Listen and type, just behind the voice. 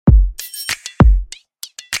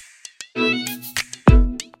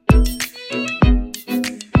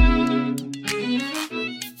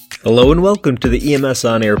Hello and welcome to the EMS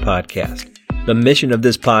On Air podcast. The mission of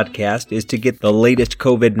this podcast is to get the latest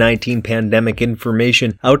COVID-19 pandemic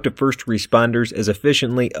information out to first responders as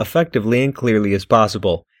efficiently, effectively, and clearly as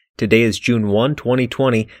possible. Today is June 1,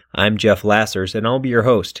 2020. I'm Jeff Lassers, and I'll be your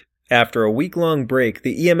host. After a week-long break,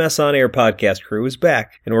 the EMS On Air podcast crew is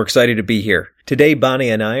back, and we're excited to be here. Today, Bonnie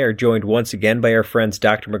and I are joined once again by our friends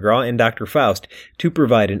Dr. McGraw and Dr. Faust to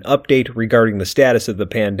provide an update regarding the status of the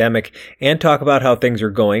pandemic and talk about how things are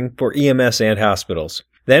going for EMS and hospitals.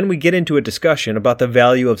 Then we get into a discussion about the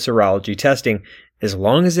value of serology testing, as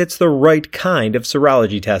long as it's the right kind of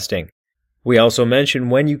serology testing. We also mention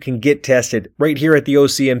when you can get tested right here at the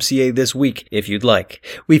OCMCA this week, if you'd like.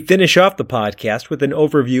 We finish off the podcast with an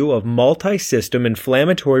overview of multi-system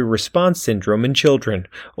inflammatory response syndrome in children,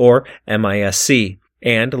 or MIS-C,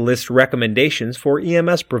 and list recommendations for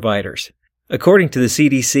EMS providers. According to the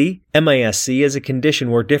CDC, MIS-C is a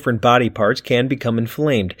condition where different body parts can become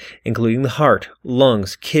inflamed, including the heart,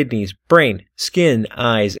 lungs, kidneys, brain, skin,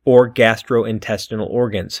 eyes, or gastrointestinal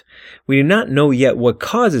organs. We do not know yet what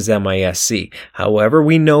causes MIS-C. However,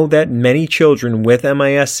 we know that many children with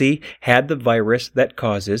MIS-C had the virus that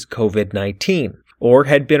causes COVID-19, or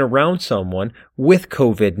had been around someone with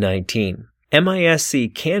COVID-19. MIS-C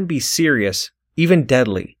can be serious, even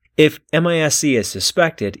deadly. If MIS-C is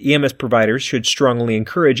suspected, EMS providers should strongly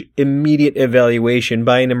encourage immediate evaluation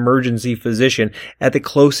by an emergency physician at the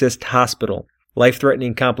closest hospital.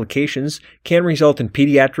 Life-threatening complications can result in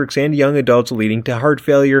pediatrics and young adults, leading to heart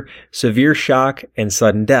failure, severe shock, and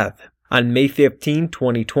sudden death. On May 15,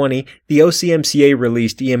 2020, the OCMCA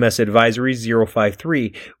released EMS Advisory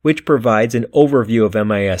 053, which provides an overview of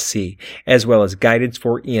MIS-C, as well as guidance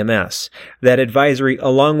for EMS. That advisory,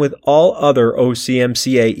 along with all other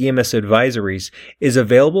OCMCA EMS advisories, is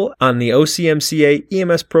available on the OCMCA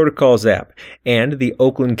EMS Protocols app and the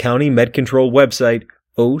Oakland County MedControl website,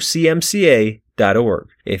 ocmca.org.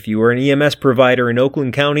 If you are an EMS provider in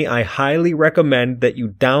Oakland County, I highly recommend that you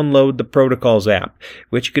download the Protocols app,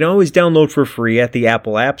 which you can always download for free at the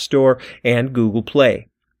Apple App Store and Google Play.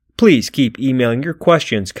 Please keep emailing your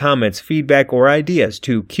questions, comments, feedback, or ideas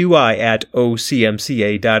to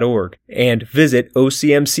qi@ocmca.org and visit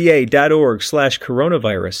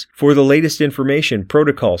ocmca.org/coronavirus for the latest information,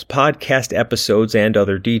 protocols, podcast episodes, and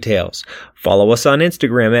other details. Follow us on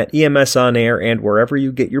Instagram at EMS On Air and wherever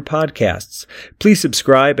you get your podcasts. Please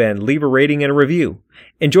subscribe and leave a rating and a review.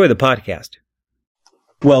 Enjoy the podcast.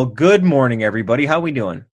 Well, good morning, everybody. How we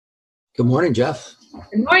doing? Good morning, Jeff.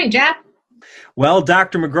 Good morning, Jeff. Well,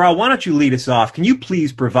 Dr. McGraw, why don't you lead us off? Can you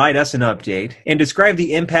please provide us an update and describe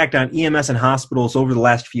the impact on EMS and hospitals over the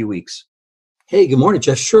last few weeks? Hey, good morning,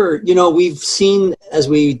 Jeff. Sure. We've seen, as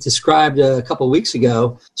we described a couple of weeks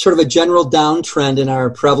ago, sort of a general downtrend in our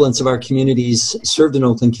prevalence of our communities served in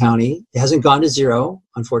Oakland County. It hasn't gone to zero,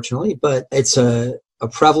 unfortunately, but it's a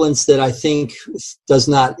prevalence that I think does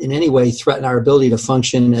not in any way threaten our ability to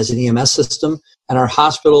function as an EMS system. And our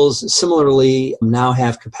hospitals similarly now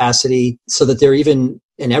have capacity so that they're even,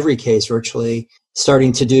 in every case virtually,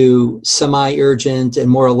 starting to do semi-urgent and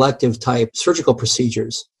more elective type surgical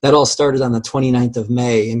procedures. That all started on the 29th of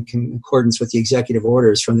May in accordance with the executive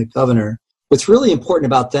orders from the governor. What's really important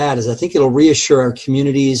about that is I think it'll reassure our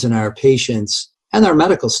communities and our patients and our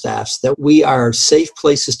medical staffs that we are safe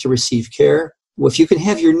places to receive care. If you can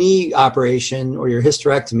have your knee operation or your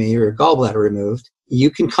hysterectomy or your gallbladder removed, you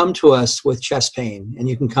can come to us with chest pain and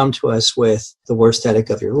you can come to us with the worst headache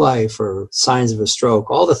of your life or signs of a stroke,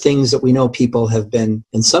 all the things that we know people have been,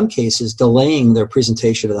 in some cases, delaying their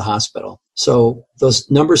presentation to the hospital. So those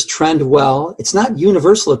numbers trend well. It's not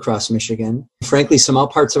universal across Michigan. Frankly, some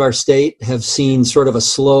parts of our state have seen sort of a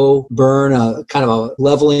slow burn, a kind of a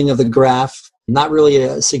leveling of the graph, not really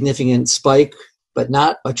a significant spike, but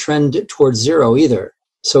not a trend towards zero either.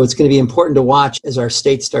 So it's going to be important to watch as our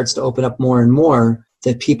state starts to open up more and more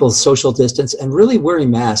that people's social distance and really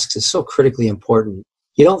wearing masks is so critically important.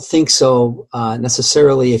 You don't think so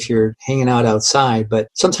necessarily if you're hanging out outside, but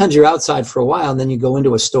sometimes you're outside for a while and then you go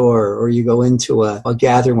into a store or you go into a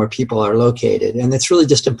gathering where people are located. And it's really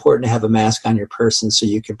just important to have a mask on your person so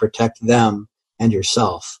you can protect them and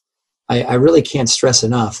yourself. I really can't stress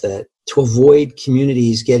enough that to avoid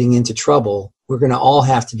communities getting into trouble, we're going to all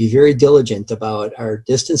have to be very diligent about our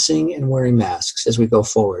distancing and wearing masks as we go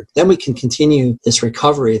forward. Then we can continue this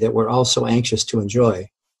recovery that we're all so anxious to enjoy.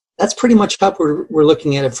 That's pretty much how we're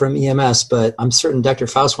looking at it from EMS, but I'm certain Dr.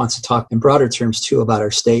 Faust wants to talk in broader terms too about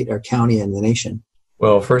our state, our county, and the nation.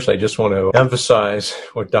 Well, first, I just want to emphasize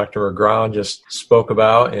what Dr. McGraw just spoke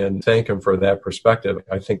about and thank him for that perspective.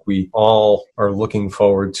 I think we all are looking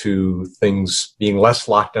forward to things being less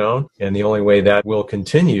lockdown, and the only way that will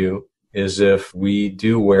continue is if we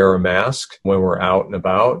do wear a mask when we're out and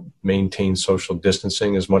about, maintain social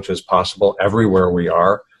distancing as much as possible everywhere we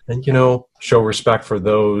are, and, show respect for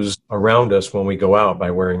those around us when we go out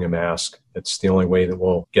by wearing a mask. It's the only way that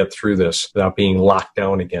we'll get through this without being locked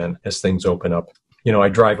down again as things open up. I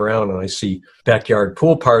drive around and I see backyard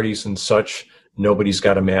pool parties and such. Nobody's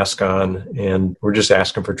got a mask on, and we're just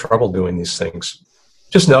asking for trouble doing these things.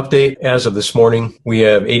 Just an update. As of this morning, we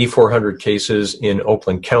have 8,400 cases in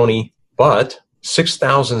Oakland County, but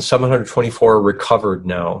 6,724 recovered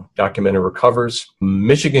now, documented recovers.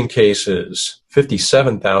 Michigan cases,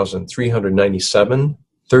 57,397,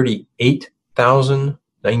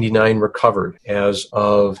 38,099 recovered as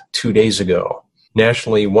of 2 days ago.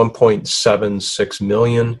 Nationally, 1.76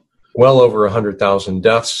 million, well over 100,000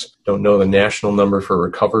 deaths. Don't know the national number for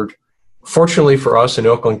recovered. Fortunately for us in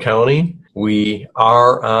Oakland County, we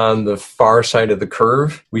are on the far side of the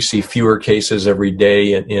curve. We see fewer cases every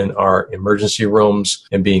day in our emergency rooms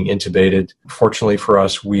and being intubated. Fortunately for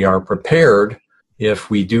us, we are prepared if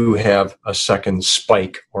we do have a second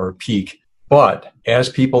spike or peak. But as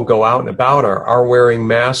people go out and about, are wearing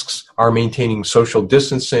masks, are maintaining social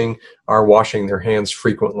distancing, are washing their hands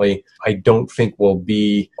frequently, I don't think we'll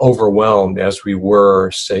be overwhelmed as we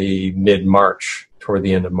were, say, mid-March, toward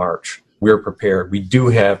the end of March. We're prepared. We do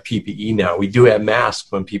have PPE now. We do have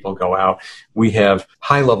masks when people go out. We have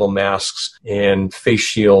high-level masks and face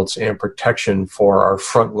shields and protection for our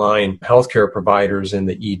frontline healthcare providers in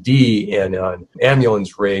the ED and on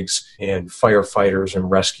ambulance rigs and firefighters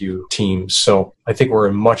and rescue teams. So I think we're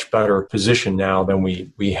in much better position now than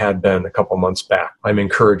we had been a couple months back. I'm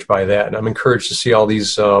encouraged by that, and I'm encouraged to see all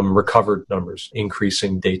these recovered numbers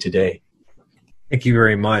increasing day to day. Thank you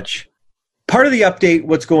very much. Part of the update,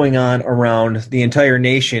 what's going on around the entire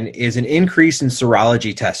nation, is an increase in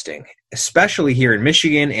serology testing, especially here in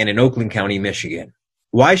Michigan and in Oakland County, Michigan.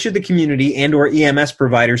 Why should the community and or EMS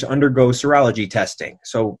providers undergo serology testing?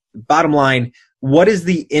 So bottom line, what is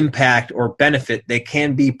the impact or benefit that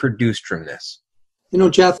can be produced from this?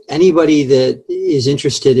 Jeff, anybody that is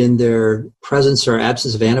interested in their presence or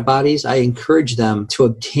absence of antibodies, I encourage them to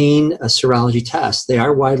obtain a serology test. They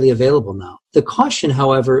are widely available now. The caution,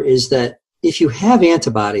 however, is that if you have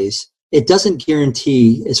antibodies, it doesn't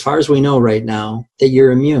guarantee, as far as we know right now, that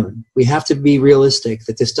you're immune. We have to be realistic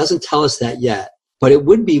that this doesn't tell us that yet. But it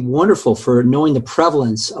would be wonderful for knowing the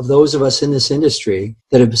prevalence of those of us in this industry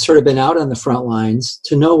that have sort of been out on the front lines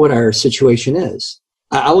to know what our situation is.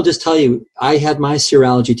 I will just tell you, I had my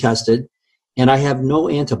serology tested and I have no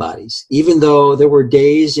antibodies, even though there were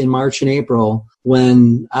days in March and April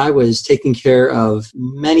when I was taking care of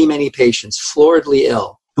many, many patients, floridly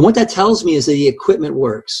ill. And what that tells me is that the equipment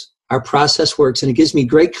works, our process works, and it gives me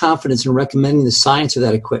great confidence in recommending the science of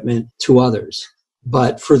that equipment to others.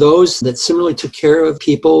 But for those that similarly took care of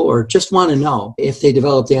people or just want to know if they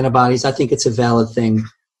developed antibodies, I think it's a valid thing.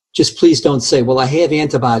 Just please don't say, well, I have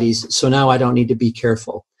antibodies, so now I don't need to be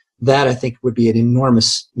careful. That, I think, would be an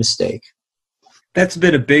enormous mistake. That's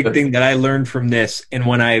been a big thing that I learned from this. And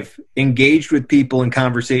when I've engaged with people in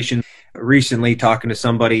conversation recently, talking to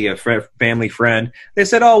somebody, a family friend, they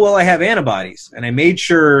said, oh, well, I have antibodies. And I made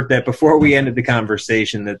sure that before we ended the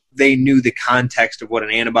conversation that they knew the context of what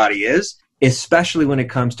an antibody is, especially when it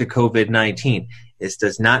comes to COVID-19. This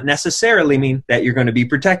does not necessarily mean that you're going to be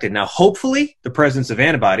protected. Now, hopefully, the presence of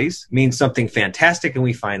antibodies means something fantastic, and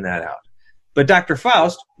we find that out. But Dr.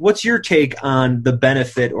 Faust, what's your take on the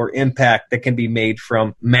benefit or impact that can be made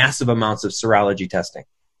from massive amounts of serology testing?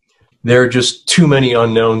 There are just too many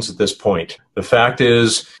unknowns at this point. The fact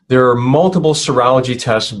is, there are multiple serology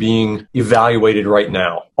tests being evaluated right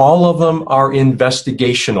now. All of them are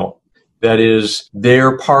investigational. That is,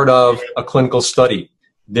 they're part of a clinical study.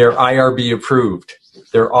 They're IRB approved.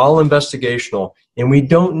 They're all investigational. And we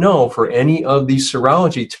don't know for any of these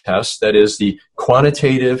serology tests, that is the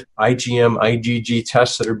quantitative IgM, IgG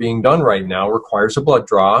tests that are being done right now, requires a blood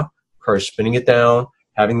draw, requires spinning it down,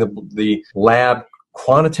 having the lab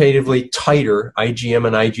quantitatively titer IgM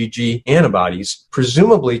and IgG antibodies,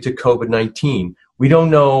 presumably to COVID-19. We don't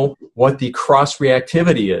know what the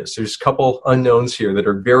cross-reactivity is. There's a couple unknowns here that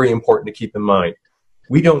are very important to keep in mind.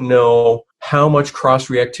 We don't know how much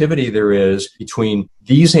cross-reactivity there is between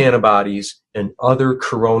these antibodies and other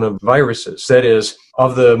coronaviruses. That is,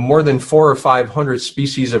 of the more than 400 or 500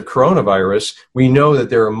 species of coronavirus, we know that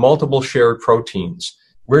there are multiple shared proteins.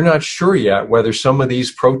 We're not sure yet whether some of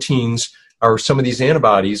these proteins or some of these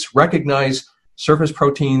antibodies recognize surface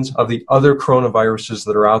proteins of the other coronaviruses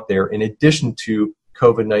that are out there in addition to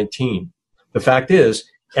COVID-19. The fact is,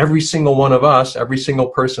 every single one of us, every single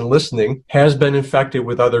person listening, has been infected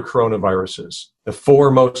with other coronaviruses. The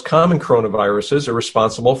 4 most common coronaviruses are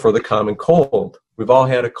responsible for the common cold. We've all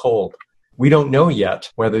had a cold. We don't know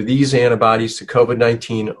yet whether these antibodies to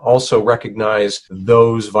COVID-19 also recognize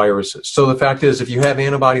those viruses. So the fact is, if you have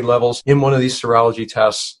antibody levels in one of these serology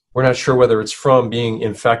tests, we're not sure whether it's from being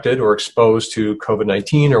infected or exposed to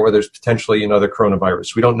COVID-19 or whether it's potentially another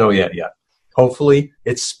coronavirus. We don't know yet. Hopefully,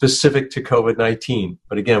 it's specific to COVID-19.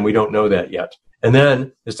 But again, we don't know that yet. And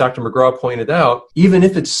then, as Dr. McGraw pointed out, even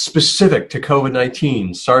if it's specific to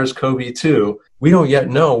COVID-19, SARS-CoV-2, we don't yet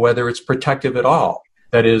know whether it's protective at all.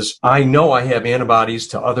 That is, I know I have antibodies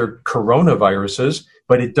to other coronaviruses,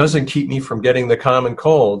 but it doesn't keep me from getting the common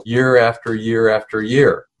cold year after year after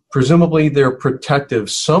year. Presumably, they're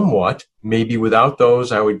protective somewhat. Maybe without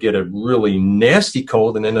those, I would get a really nasty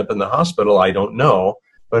cold and end up in the hospital. I don't know.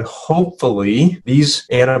 But hopefully, these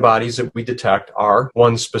antibodies that we detect are,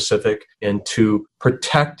 1, specific, and 2,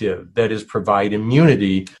 protective. That is, provide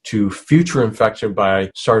immunity to future infection by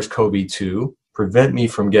SARS-CoV-2, prevent me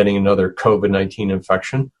from getting another COVID-19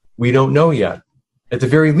 infection. We don't know yet. At the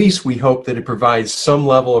very least, we hope that it provides some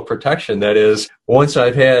level of protection. That is, once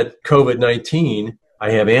I've had COVID-19,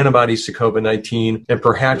 I have antibodies to COVID-19, and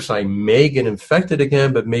perhaps I may get infected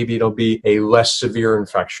again, but maybe it'll be a less severe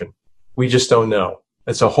infection. We just don't know.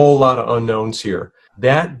 It's a whole lot of unknowns here.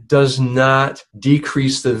 That does not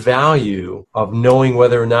decrease the value of knowing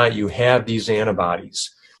whether or not you have these antibodies.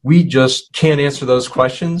 We just can't answer those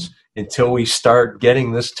questions until we start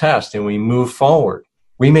getting this test and we move forward.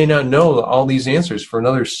 We may not know all these answers for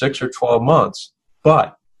another 6 or 12 months,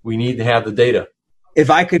 but we need to have the data. If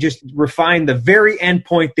I could just refine the very end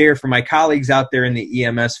point there for my colleagues out there in the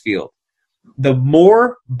EMS field, the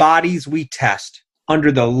more bodies we test under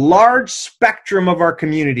the large spectrum of our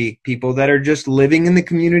community, people that are just living in the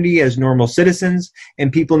community as normal citizens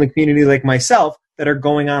and people in the community like myself that are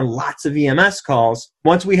going on lots of EMS calls,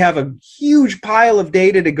 once we have a huge pile of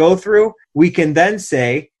data to go through, we can then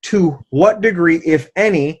say to what degree, if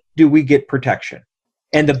any, do we get protection?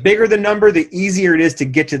 And the bigger the number, the easier it is to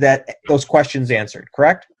get to those questions answered,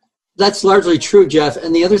 correct? That's largely true, Jeff.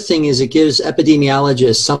 And the other thing is it gives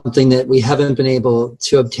epidemiologists something that we haven't been able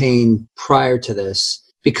to obtain prior to this.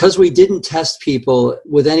 Because we didn't test people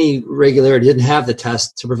with any regularity, didn't have the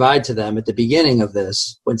test to provide to them at the beginning of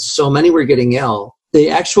this, when so many were getting ill, the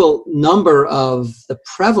actual number of the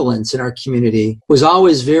prevalence in our community was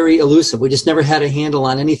always very elusive. We just never had a handle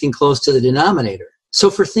on anything close to the denominator. So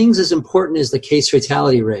for things as important as the case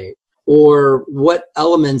fatality rate, or what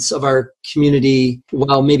elements of our community,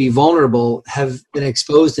 while maybe vulnerable, have been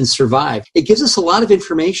exposed and survived, it gives us a lot of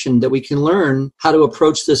information that we can learn how to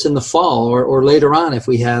approach this in the fall or later on if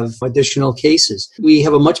we have additional cases. We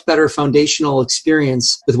have a much better foundational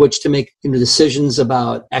experience with which to make decisions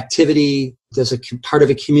about activity. Does a part of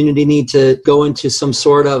a community need to go into some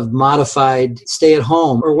sort of modified stay at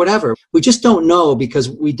home or whatever? We just don't know because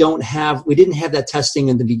we didn't have that testing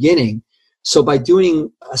in the beginning. So by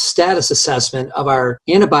doing a status assessment of our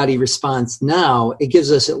antibody response now, it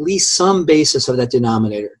gives us at least some basis of that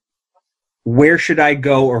denominator. Where should I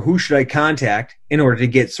go or who should I contact in order to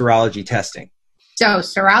get serology testing? So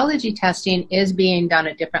serology testing is being done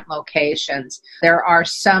at different locations. There are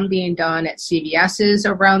some being done at CVS's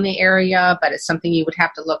around the area, but it's something you would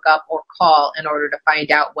have to look up or call in order to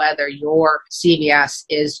find out whether your CVS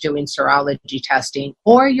is doing serology testing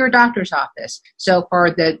or your doctor's office. So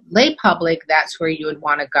for the lay public, that's where you would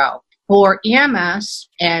want to go. For EMS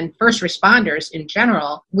and first responders in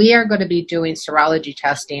general, we are going to be doing serology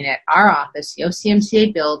testing at our office, the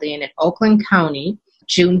OCMCA building in Oakland County,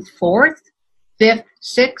 June 4th, 5th,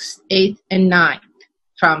 6th, 8th, and 9th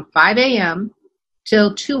from 5 a.m.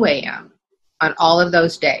 till 2 a.m. on all of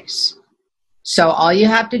those days. So all you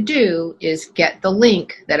have to do is get the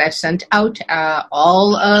link that I've sent out to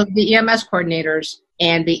all of the EMS coordinators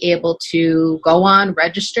and be able to go on,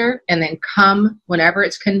 register, and then come whenever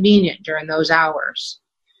it's convenient during those hours.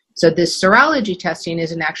 So this serology testing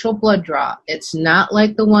is an actual blood draw. It's not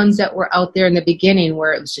like the ones that were out there in the beginning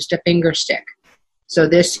where it was just a finger stick. So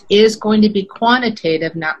this is going to be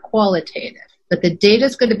quantitative, not qualitative. But the data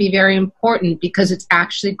is going to be very important because it's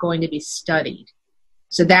actually going to be studied.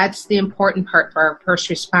 So that's the important part for our first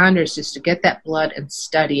responders, is to get that blood and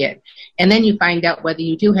study it. And then you find out whether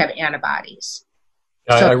you do have antibodies.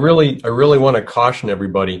 I really want to caution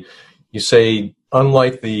everybody. You say,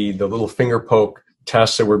 unlike the little finger poke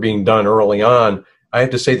tests that were being done early on, I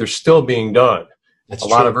have to say they're still being done. That's a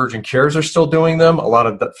lot of urgent cares are still doing them. A lot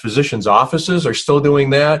of physicians' offices are still doing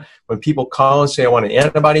that. When people call and say, I want an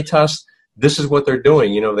antibody test, this is what they're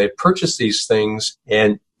doing. They purchase these things,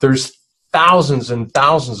 and there's thousands and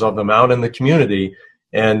thousands of them out in the community.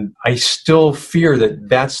 And I still fear that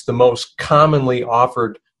that's the most commonly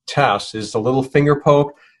offered test, is the little finger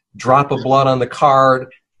poke, drop of blood on the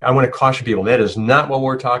card. I want to caution people, that is not what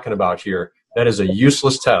we're talking about here. That is a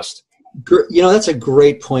useless test. That's a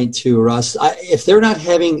great point too, Russ. If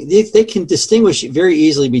they can distinguish very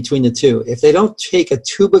easily between the two. If they don't take a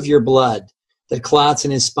tube of your blood that clots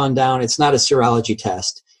and is spun down, it's not a serology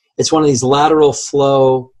test. It's one of these lateral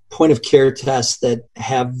flow point of care tests that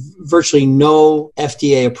have virtually no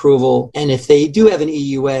FDA approval. And if they do have an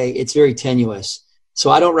EUA, it's very tenuous.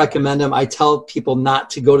 So I don't recommend them. I tell people not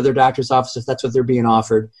to go to their doctor's office if that's what they're being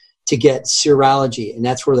offered, to get serology. And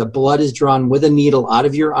that's where the blood is drawn with a needle out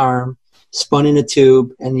of your arm, spun in a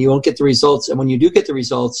tube, and you won't get the results. And when you do get the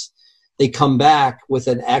results, they come back with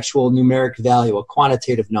an actual numeric value, a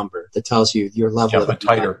quantitative number that tells you your level of a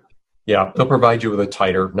titer. Yeah, they'll provide you with a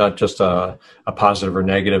titer, not just a positive or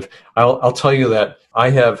negative. I'll tell you that I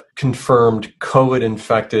have confirmed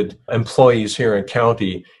COVID-infected employees here in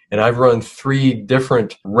county, and I've run 3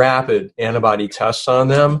 different rapid antibody tests on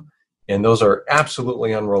them, and those are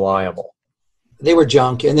absolutely unreliable. They were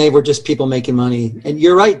junk, and they were just people making money. And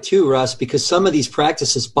you're right, too, Russ, because some of these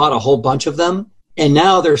practices bought a whole bunch of them, and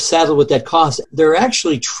now they're saddled with that cost. They're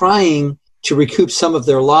actually trying to recoup some of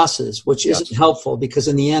their losses, which isn't helpful, because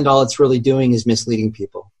in the end, all it's really doing is misleading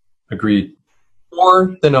people. Agreed.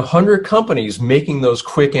 More than 100 companies making those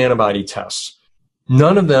quick antibody tests.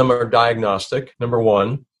 None of them are diagnostic, number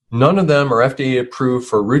one. None of them are FDA approved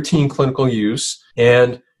for routine clinical use.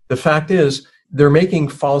 And the fact is, they're making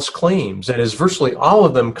false claims. That is, virtually all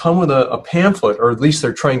of them come with a pamphlet, or at least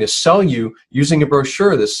they're trying to sell you using a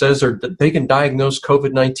brochure that says they can diagnose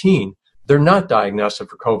COVID-19. They're not diagnostic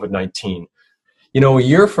for COVID-19. A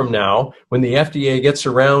year from now, when the FDA gets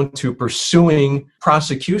around to pursuing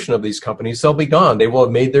prosecution of these companies, they'll be gone. They will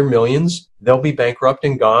have made their millions. They'll be bankrupt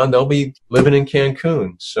and gone. They'll be living in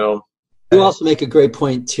Cancun. So you also make a great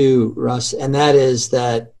point too, Russ, and that is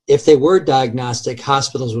that if they were diagnostic,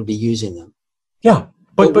 hospitals would be using them. Yeah,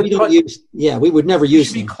 but we would never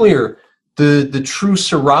use them. To be clear, the true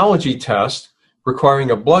serology test requiring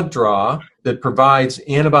a blood draw that provides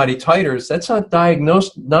antibody titers, that's not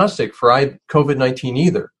diagnostic for COVID-19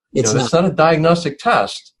 either. It's not a diagnostic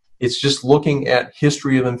test. It's just looking at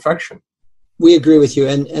history of infection. We agree with you,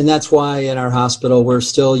 and that's why in our hospital we're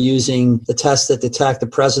still using the tests that detect the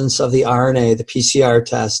presence of the RNA, the PCR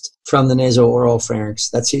test from the nasooral pharynx.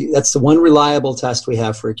 That's the one reliable test we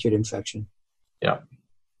have for acute infection. Yeah.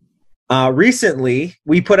 Recently,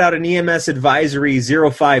 we put out an EMS Advisory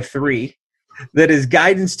 053 that is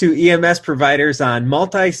guidance to EMS providers on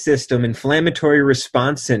multi-system inflammatory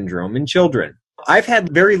response syndrome in children. I've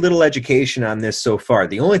had very little education on this so far.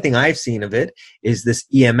 The only thing I've seen of it is this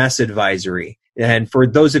EMS advisory. And for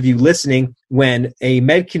those of you listening, when a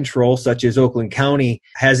med control such as Oakland County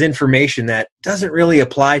has information that doesn't really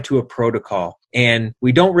apply to a protocol, and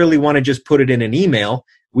we don't really want to just put it in an email,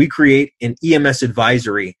 we create an EMS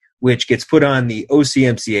advisory, which gets put on the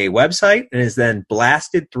OCMCA website and is then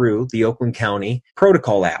blasted through the Oakland County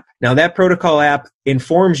protocol app. Now, that protocol app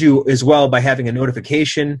informs you as well by having a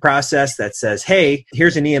notification process that says, hey,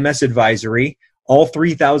 here's an EMS advisory. All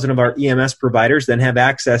 3,000 of our EMS providers then have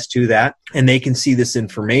access to that, and they can see this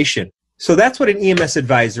information. So that's what an EMS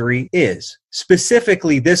advisory is.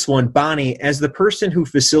 Specifically, this one, Bonnie, as the person who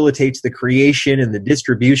facilitates the creation and the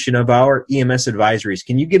distribution of our EMS advisories,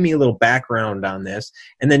 can you give me a little background on this?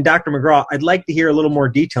 And then Dr. McGraw, I'd like to hear a little more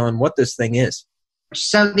detail on what this thing is.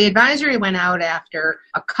 So the advisory went out after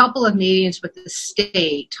a couple of meetings with the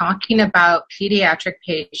state talking about pediatric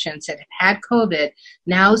patients that have had COVID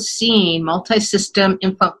now seeing multi-system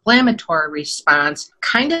inflammatory response,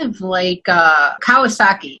 kind of like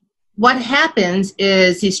Kawasaki. What happens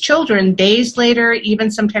is these children, days later, even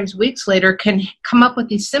sometimes weeks later, can come up with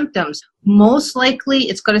these symptoms. Most likely,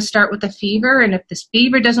 it's going to start with a fever, and if this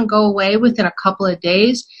fever doesn't go away within a couple of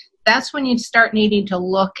days, that's when you start needing to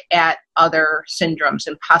look at other syndromes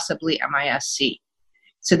and possibly MIS-C.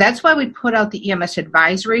 So that's why we put out the EMS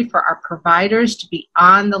advisory for our providers to be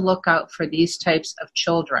on the lookout for these types of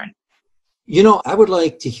children. I would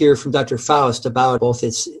like to hear from Dr. Faust about both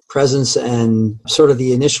its presence and sort of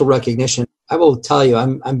the initial recognition. I will tell you,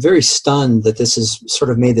 I'm very stunned that this has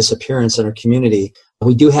sort of made this appearance in our community.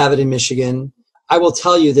 We do have it in Michigan. I will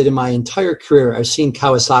tell you that in my entire career, I've seen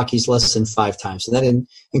Kawasaki's less than 5 times, and that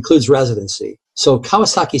includes residency. So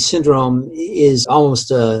Kawasaki syndrome is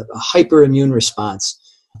almost a hyperimmune response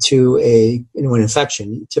to an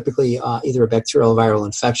infection, typically either a bacterial or viral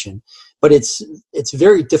infection. But it's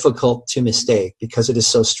very difficult to mistake because it is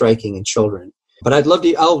so striking in children. But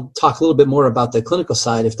I'll talk a little bit more about the clinical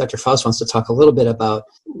side if Dr. Faust wants to talk a little bit about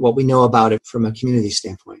what we know about it from a community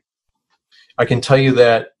standpoint. I can tell you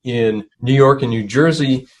that in New York and New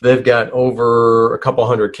Jersey, they've got over a couple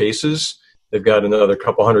hundred cases. They've got another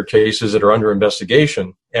couple hundred cases that are under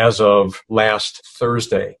investigation as of last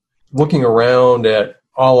Thursday. Looking around at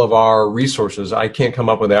all of our resources, I can't come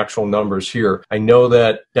up with actual numbers here. I know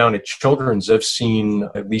that down at Children's, they've seen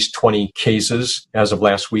at least 20 cases as of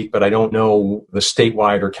last week, but I don't know the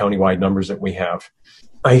statewide or countywide numbers that we have.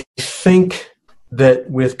 I think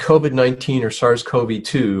that with COVID-19 or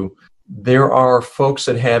SARS-CoV-2, there are folks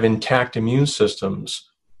that have intact immune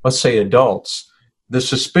systems, let's say adults. The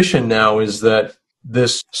suspicion now is that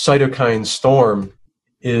this cytokine storm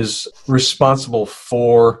is responsible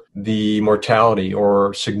for the mortality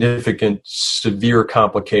or significant severe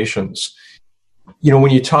complications. You know,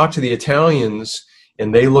 when you talk to the Italians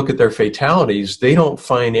and they look at their fatalities, they don't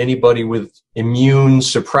find anybody with immune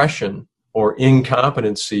suppression or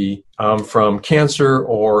incompetency from cancer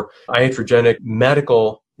or iatrogenic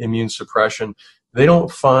medical immune suppression. They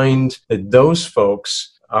don't find that those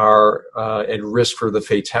folks are at risk for the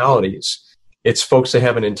fatalities. It's folks that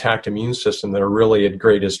have an intact immune system that are really at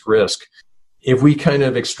greatest risk. If we kind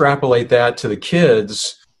of extrapolate that to the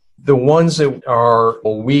kids, the ones that are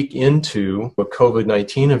a week into a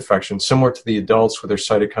COVID-19 infection, similar to the adults with their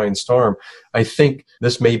cytokine storm, I think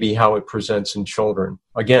this may be how it presents in children.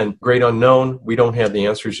 Again, great unknown. We don't have the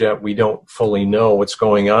answers yet. We don't fully know what's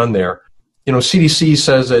going on there. You know, CDC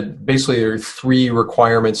says that basically there are three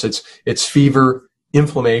requirements. It's fever,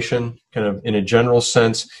 inflammation, kind of in a general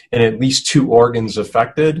sense, and at least two organs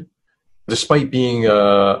affected. Despite being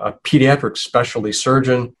a pediatric specialty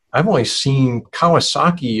surgeon, I've only seen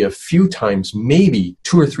Kawasaki a few times, maybe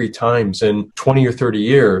 2 or 3 times in 20 or 30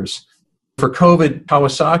 years. For COVID,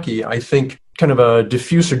 Kawasaki, I think kind of a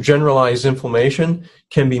diffuse or generalized inflammation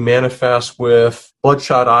can be manifest with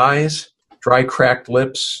bloodshot eyes, dry cracked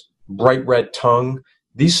lips, bright red tongue.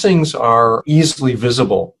 These things are easily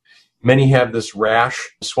visible. Many have this rash,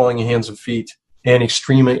 swelling of hands and feet, and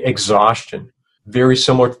extreme exhaustion. Very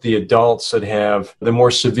similar to the adults that have the more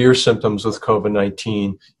severe symptoms with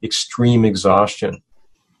COVID-19, extreme exhaustion.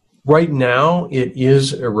 Right now, it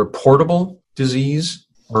is a reportable disease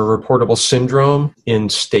or a reportable syndrome in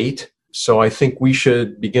state. So I think we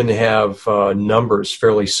should begin to have numbers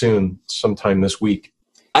fairly soon, sometime this week.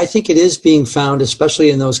 I think it is being found, especially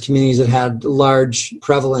in those communities that had large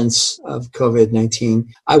prevalence of COVID-19.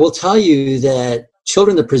 I will tell you that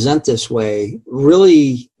children that present this way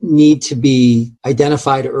really need to be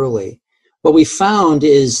identified early. What we found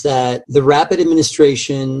is that the rapid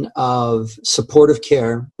administration of supportive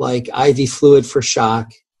care, like IV fluid for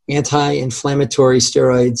shock, anti-inflammatory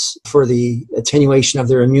steroids for the attenuation of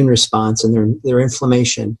their immune response and their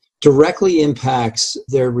inflammation, directly impacts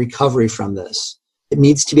their recovery from this. It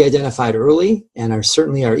needs to be identified early, and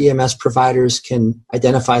certainly our EMS providers can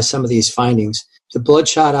identify some of these findings. The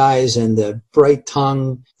bloodshot eyes and the bright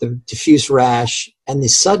tongue, the diffuse rash, and the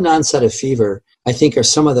sudden onset of fever, I think are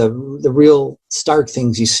some of the real stark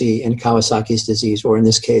things you see in Kawasaki's disease, or in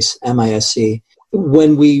this case, MIS-C.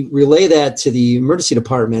 When we relay that to the emergency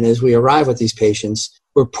department as we arrive with these patients,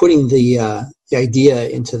 we're putting the idea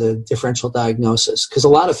into the differential diagnosis, because a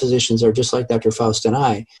lot of physicians are just like Dr. Faust and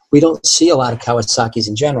I. We don't see a lot of Kawasaki's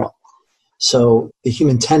in general. So the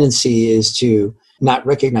human tendency is to not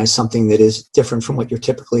recognize something that is different from what you're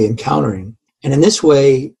typically encountering. And in this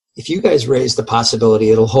way, if you guys raise the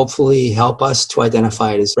possibility, it'll hopefully help us to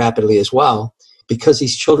identify it as rapidly as well, because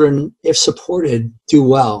these children, if supported, do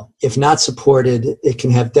well. If not supported, it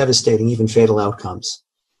can have devastating, even fatal outcomes.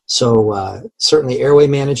 So certainly airway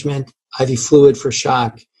management, IV fluid for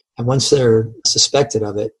shock, and once they're suspected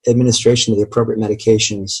of it, administration of the appropriate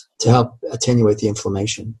medications to help attenuate the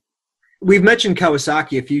inflammation. We've mentioned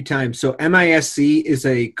Kawasaki a few times. So MIS-C is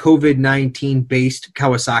a COVID-19 based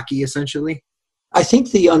Kawasaki, essentially? I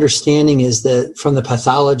think the understanding is that from the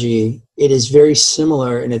pathology, it is very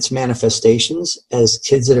similar in its manifestations as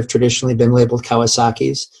kids that have traditionally been labeled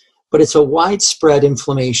Kawasaki's, but it's a widespread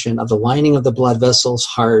inflammation of the lining of the blood vessels,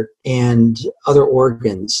 heart, and other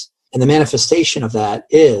organs. And the manifestation of that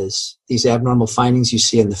is these abnormal findings you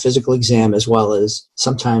see in the physical exam, as well as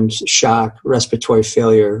sometimes shock, respiratory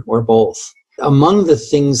failure, or both. Among the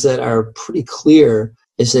things that are pretty clear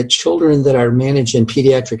is that children that are managed in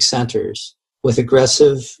pediatric centers with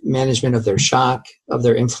aggressive management of their shock, of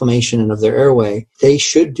their inflammation, and of their airway, they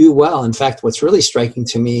should do well. In fact, what's really striking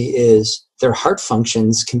to me is their heart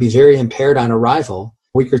functions can be very impaired on arrival.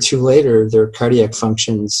 A week or two later, their cardiac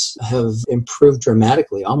functions have improved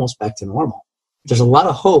dramatically, almost back to normal. There's a lot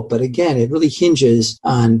of hope, but again, it really hinges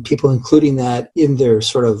on people including that in their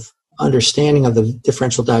sort of understanding of the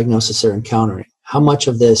differential diagnosis they're encountering. How much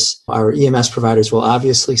of this our EMS providers will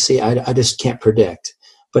obviously see, I just can't predict.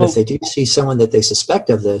 But if they do see someone that they suspect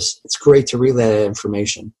of this, it's great to relay that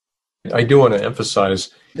information. I do want to emphasize,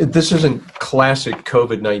 this isn't classic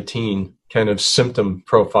COVID-19 kind of symptom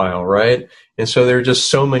profile, right? And so there are just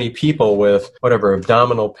so many people with whatever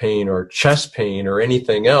abdominal pain or chest pain or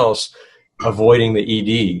anything else avoiding the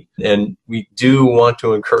ED. And we do want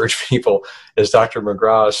to encourage people, as Dr.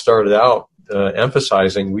 McGraw started out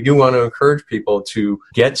emphasizing, we do want to encourage people to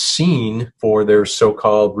get seen for their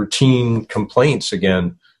so-called routine complaints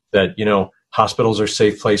again, that, you know, hospitals are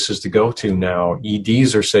safe places to go to now.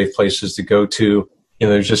 EDs are safe places to go to. You know,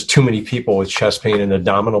 there's just too many people with chest pain and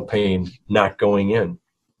abdominal pain not going in.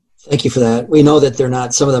 Thank you for that. We know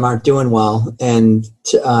that some of them aren't doing well. And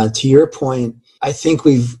to your point, I think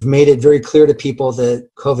we've made it very clear to people that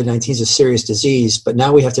COVID-19 is a serious disease, but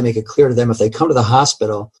now we have to make it clear to them if they come to the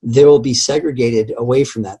hospital, they will be segregated away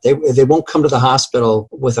from that. They won't come to the hospital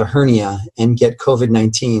with a hernia and get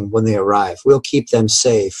COVID-19 when they arrive. We'll keep them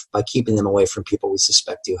safe by keeping them away from people we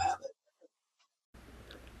suspect do have it.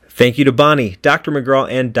 Thank you to Bonnie, Dr.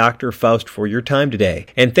 McGraw, and Dr. Faust for your time today.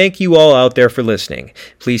 And thank you all out there for listening.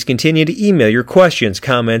 Please continue to email your questions,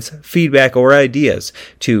 comments, feedback, or ideas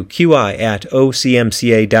to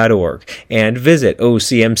qi@ocmca.org and visit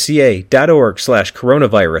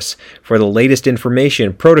ocmca.org/coronavirus for the latest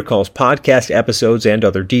information, protocols, podcast episodes, and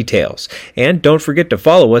other details. And don't forget to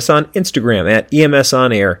follow us on Instagram at EMS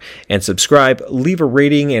On Air and subscribe, leave a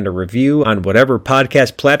rating and a review on whatever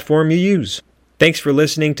podcast platform you use. Thanks for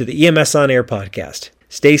listening to the EMS On Air podcast.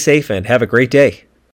 Stay safe and have a great day.